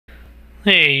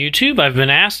Hey YouTube, I've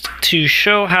been asked to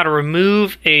show how to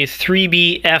remove a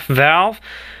 3BF valve.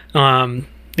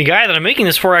 The guy that I'm making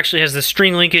this for actually has the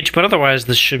string linkage, but otherwise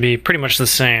this should be pretty much the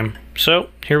same. So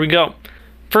here we go.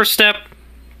 First step,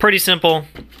 pretty simple,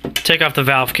 take off the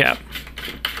valve cap.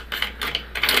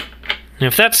 And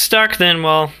if that's stuck, then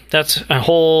well, that's a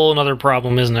whole other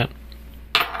problem, isn't it?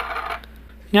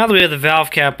 Now that we have the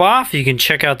valve cap off, you can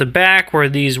check out the back where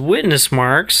these witness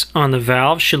marks on the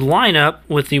valve should line up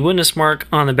with the witness mark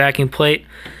on the backing plate.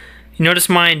 You notice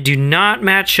mine do not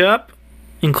match up,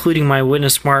 including my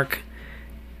witness mark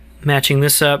matching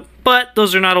this up, but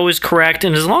those are not always correct,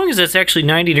 and as long as it's actually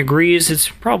 90 degrees, it's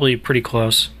probably pretty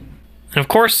close. And of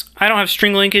course, I don't have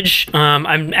string linkage.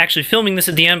 I'm actually filming this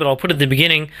at the end, but I'll put it at the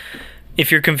beginning. If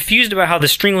you're confused about how the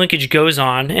string linkage goes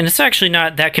on, and it's actually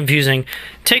not that confusing,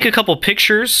 take a couple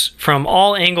pictures from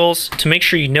all angles to make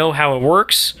sure you know how it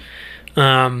works.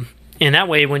 And that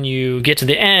way when you get to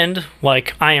the end,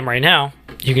 like I am right now,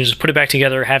 you can just put it back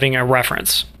together having a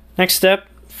reference. Next step,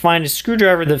 find a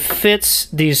screwdriver that fits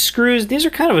these screws. These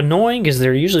are kind of annoying because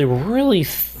they're usually really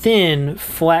thin,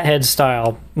 flathead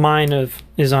style. Mine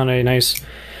is on a nice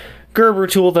Gerber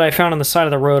tool that I found on the side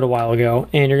of the road a while ago,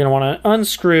 and you're going to want to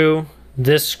unscrew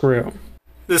this screw.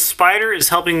 This spider is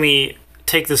helping me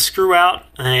take the screw out,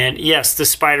 and yes,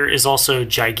 this spider is also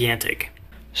gigantic.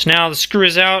 So now the screw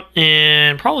is out,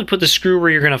 and probably put the screw where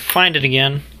you're going to find it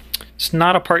again. It's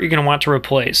not a part you're going to want to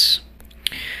replace.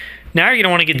 Now you're going to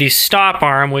want to get the stop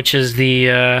arm, which is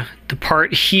the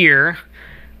part here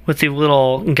with the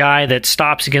little guy that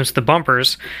stops against the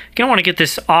bumpers. You're going to want to get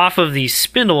this off of the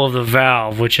spindle of the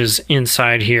valve, which is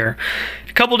inside here.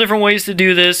 A couple different ways to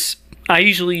do this. I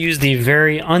usually use the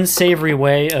very unsavory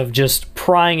way of just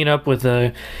prying it up with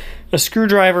a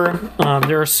screwdriver.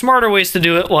 There are smarter ways to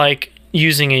do it, like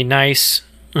using a nice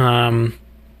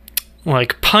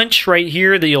like punch right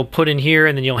here that you'll put in here,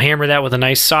 and then you'll hammer that with a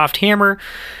nice soft hammer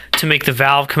to make the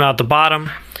valve come out the bottom.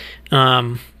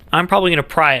 I'm probably going to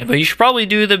pry it, but you should probably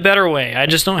do the better way. I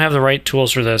just don't have the right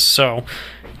tools for this, so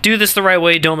do this the right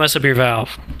way, don't mess up your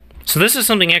valve. So this is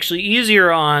something actually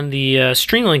easier on the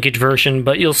string linkage version,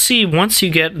 but you'll see once you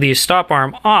get the stop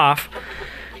arm off,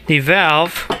 the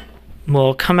valve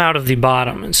will come out of the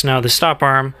bottom. And so now the stop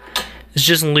arm is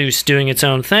just loose doing its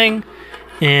own thing,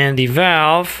 and the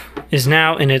valve is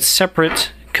now in its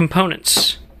separate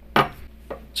components.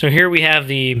 So here we have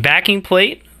the backing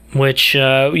plate, which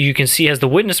you can see has the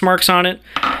witness marks on it.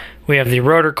 We have the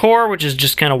rotor core, which is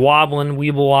just kind of wobbling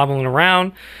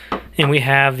around. And we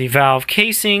have the valve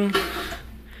casing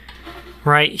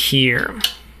right here.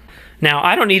 Now,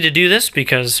 I don't need to do this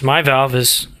because my valve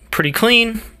is pretty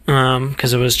clean,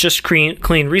 because it was just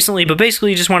cleaned recently, but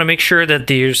basically you just want to make sure that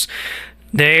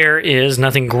there is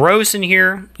nothing gross in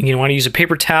here. You want to use a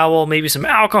paper towel, maybe some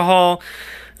alcohol,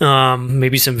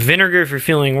 maybe some vinegar if you're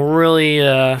feeling really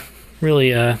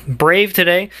brave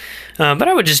today. But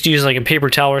I would just use like a paper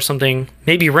towel or something.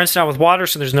 Maybe rinse it out with water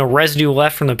so there's no residue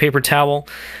left from the paper towel.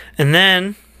 And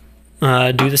then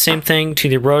do the same thing to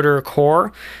the rotor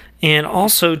core and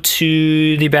also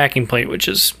to the backing plate, which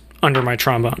is under my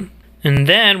trombone. And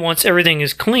then once everything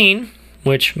is clean,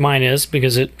 which mine is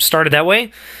because it started that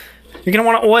way, you're going to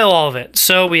want to oil all of it.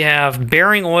 So we have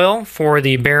bearing oil for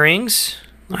the bearings.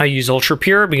 I use Ultra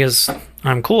Pure because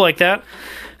I'm cool like that.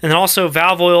 And then also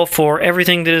valve oil for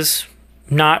everything that is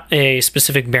not a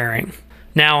specific bearing.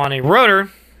 Now on a rotor,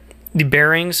 the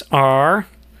bearings are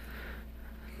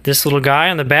this little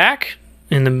guy on the back,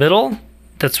 in the middle.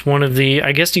 That's one of the,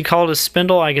 I guess you call it a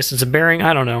spindle, I guess it's a bearing,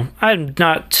 I don't know. I'm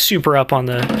not super up on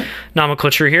the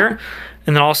nomenclature here.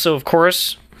 And then also, of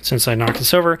course, since I knocked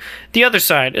this over, the other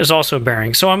side is also a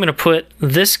bearing. So I'm going to put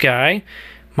this guy,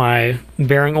 my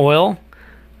bearing oil,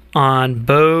 on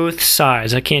both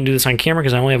sides. I can't do this on camera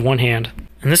because I only have one hand.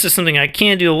 And this is something I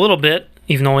can do a little bit,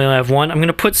 even though I only have one. I'm going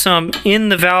to put some in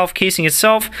the valve casing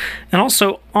itself and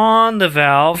also on the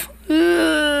valve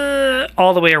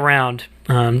all the way around,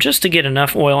 just to get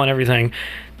enough oil and everything.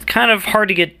 It's kind of hard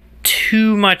to get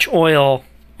too much oil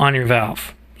on your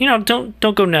valve. You know, don't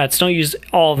go nuts. Don't use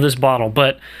all of this bottle,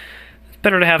 but it's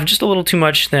better to have just a little too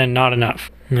much than not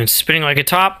enough. And it's spinning like a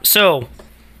top. So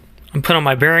I'm putting on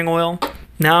my bearing oil.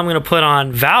 Now I'm going to put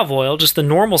on valve oil, just the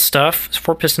normal stuff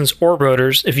for pistons or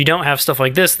rotors. If you don't have stuff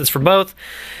like this, that's for both.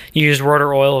 You use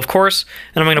rotor oil, of course.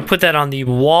 And I'm going to put that on the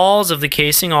walls of the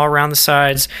casing, all around the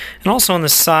sides, and also on the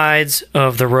sides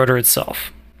of the rotor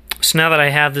itself. So now that I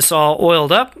have this all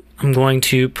oiled up, I'm going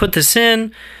to put this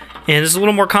in. And this is a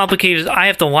little more complicated. I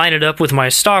have to line it up with my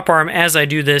stop arm as I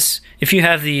do this. If you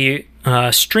have the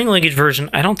string linkage version,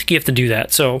 I don't think you have to do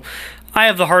that. So I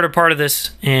have the harder part of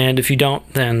this, and if you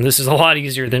don't, then this is a lot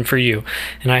easier than for you.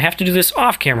 And I have to do this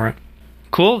off camera.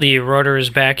 Cool, the rotor is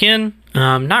back in.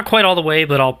 Not quite all the way,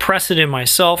 but I'll press it in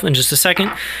myself in just a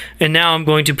second. And now I'm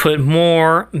going to put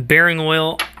more bearing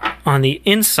oil on the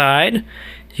inside.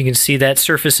 You can see that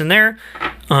surface in there.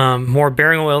 More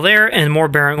bearing oil there, and more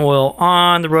bearing oil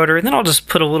on the rotor. And then I'll just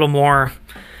put a little more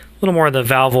of the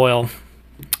valve oil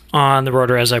on the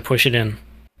rotor as I push it in.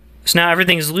 So now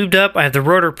everything is lubed up. I have the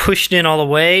rotor pushed in all the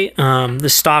way. The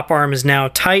stop arm is now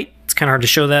tight. It's kind of hard to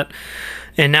show that.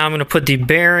 And now I'm going to put the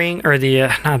bearing, or the,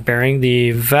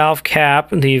 the valve cap,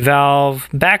 the valve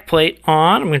back plate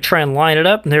on. I'm going to try and line it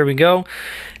up, and there we go.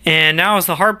 And now is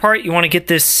the hard part. You want to get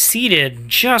this seated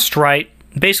just right.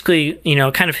 Basically, you know,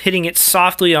 kind of hitting it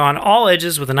softly on all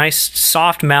edges with a nice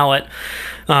soft mallet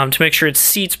to make sure it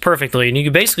seats perfectly. And you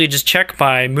can basically just check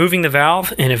by moving the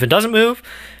valve, and if it doesn't move,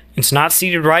 it's not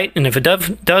seated right, and if it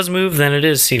does move, then it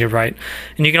is seated right.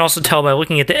 And you can also tell by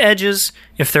looking at the edges,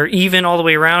 if they're even all the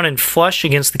way around and flush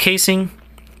against the casing,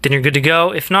 then you're good to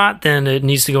go. If not, then it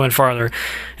needs to go in farther.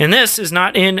 And this is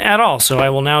not in at all, so I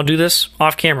will now do this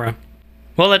off camera.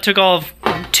 Well, that took all of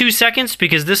 2 seconds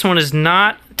because this one is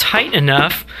not tight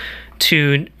enough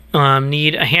to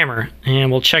need a hammer. And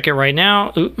we'll check it right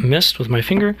now. Ooh, missed with my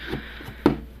finger.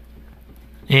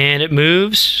 And it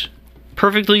moves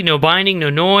perfectly, no binding,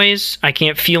 no noise. I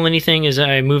can't feel anything as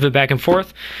I move it back and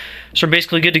forth. So we're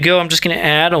basically good to go. I'm just going to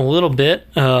add a little bit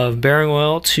of bearing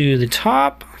oil to the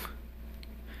top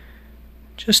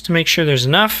just to make sure there's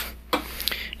enough.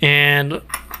 And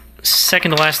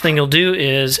second to last thing you'll do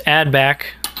is add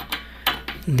back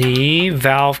the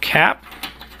valve cap.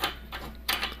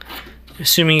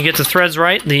 Assuming you get the threads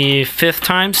right, the 5th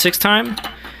time, 6th time,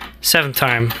 7th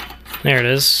time. There it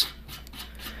is.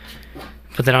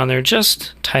 Put that on there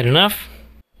just tight enough.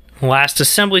 Last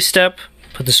assembly step,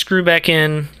 put the screw back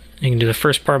in. You can do the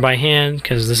first part by hand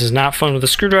because this is not fun with a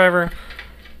screwdriver.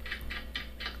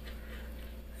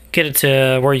 Get it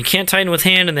to where you can't tighten with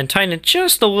hand, and then tighten it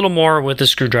just a little more with the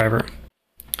screwdriver.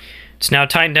 It's now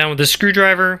tightened down with the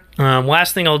screwdriver.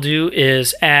 Last thing I'll do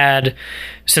is add,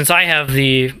 since I have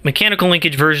the mechanical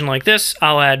linkage version like this,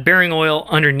 I'll add bearing oil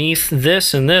underneath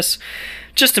this and this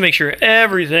just to make sure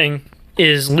everything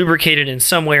is lubricated in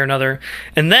some way or another.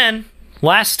 And then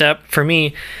last step for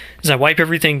me is I wipe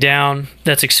everything down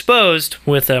that's exposed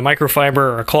with a microfiber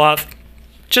or a cloth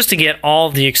just to get all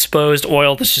the exposed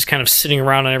oil that's just kind of sitting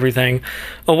around on everything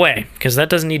away, because that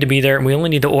doesn't need to be there, and we only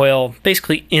need the oil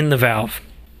basically in the valve.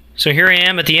 So here I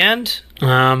am at the end.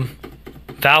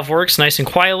 Valve works nice and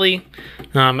quietly.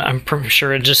 I'm pretty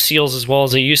sure it just seals as well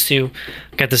as it used to.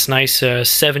 Got this nice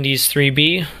 70s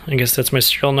 3B. I guess that's my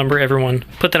serial number. Everyone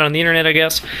put that on the internet, I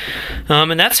guess.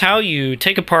 And that's how you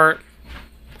take apart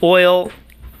oil,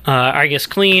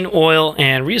 clean, oil,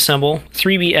 and reassemble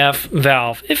 3BF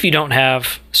valve if you don't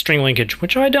have string linkage,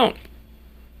 which I don't.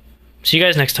 See you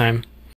guys next time.